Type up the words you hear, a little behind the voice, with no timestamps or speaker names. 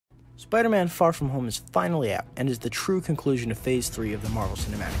Spider-Man Far From Home is finally out and is the true conclusion of Phase 3 of the Marvel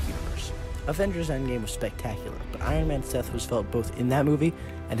Cinematic Universe. Avengers Endgame was spectacular, but Iron Man's death was felt both in that movie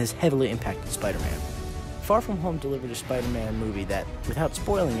and has heavily impacted Spider-Man. Far From Home delivered a Spider-Man movie that, without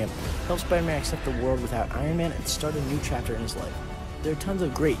spoiling it, helped Spider-Man accept the world without Iron Man and start a new chapter in his life. There are tons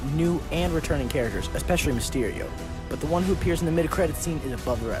of great, new, and returning characters, especially Mysterio, but the one who appears in the mid-credits scene is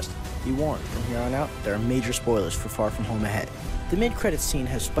above the rest. Be warned, from here on out, there are major spoilers for Far From Home ahead. The mid-credits scene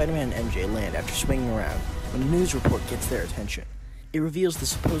has Spider-Man and MJ land after swinging around when a news report gets their attention. It reveals the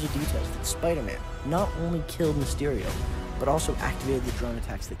supposed details that Spider-Man not only killed Mysterio, but also activated the drone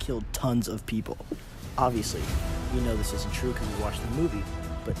attacks that killed tons of people. Obviously, we know this isn't true because we watched the movie,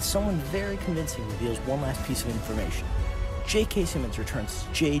 but someone very convincing reveals one last piece of information. J.K. Simmons returns as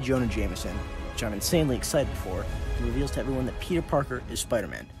J. Jonah Jameson, which I'm insanely excited for, and reveals to everyone that Peter Parker is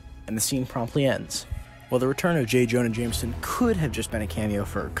Spider-Man, and the scene promptly ends. While the return of J. Jonah Jameson could have just been a cameo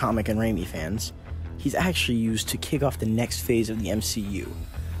for comic and Raimi fans, he's actually used to kick off the next phase of the MCU.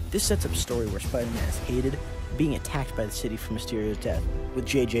 This sets up a story where Spider-Man is hated, being attacked by the city for Mysterio's death, with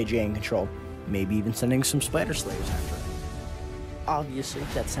JJJ in control, maybe even sending some Spider Slayers after him. Obviously,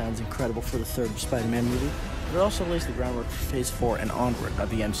 that sounds incredible for the third Spider-Man movie, but it also lays the groundwork for Phase 4 and onward of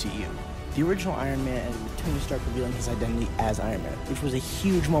the MCU. The original Iron Man ended with Tony Stark revealing his identity as Iron Man, which was a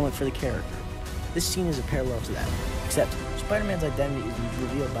huge moment for the character. This scene is a parallel to that, except Spider-Man's identity is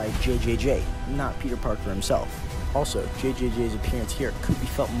revealed by JJJ, not Peter Parker himself. Also, JJJ's appearance here could be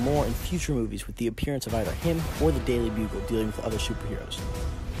felt more in future movies with the appearance of either him or the Daily Bugle dealing with other superheroes.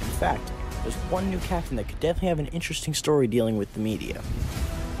 In fact, there's one new captain that could definitely have an interesting story dealing with the media.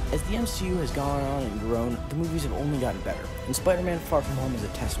 As the MCU has gone on and grown, the movies have only gotten better, and Spider-Man Far From Home is a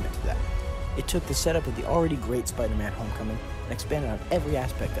testament to that. It took the setup of the already great Spider-Man Homecoming and expanded on every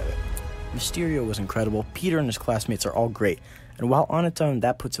aspect of it. Mysterio was incredible, Peter and his classmates are all great, and while on its own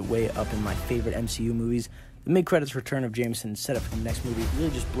that puts it way up in my favorite MCU movies, the mid-credits return of Jameson's setup for the next movie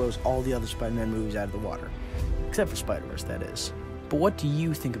really just blows all the other Spider-Man movies out of the water. Except for Spider-Verse, that is. But what do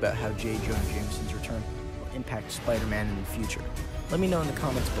you think about how J. Jonah Jameson's return will impact Spider-Man in the future? Let me know in the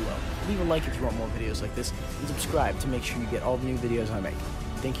comments below. Leave a like if you want more videos like this, and subscribe to make sure you get all the new videos I make.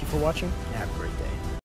 Thank you for watching, and have a great day.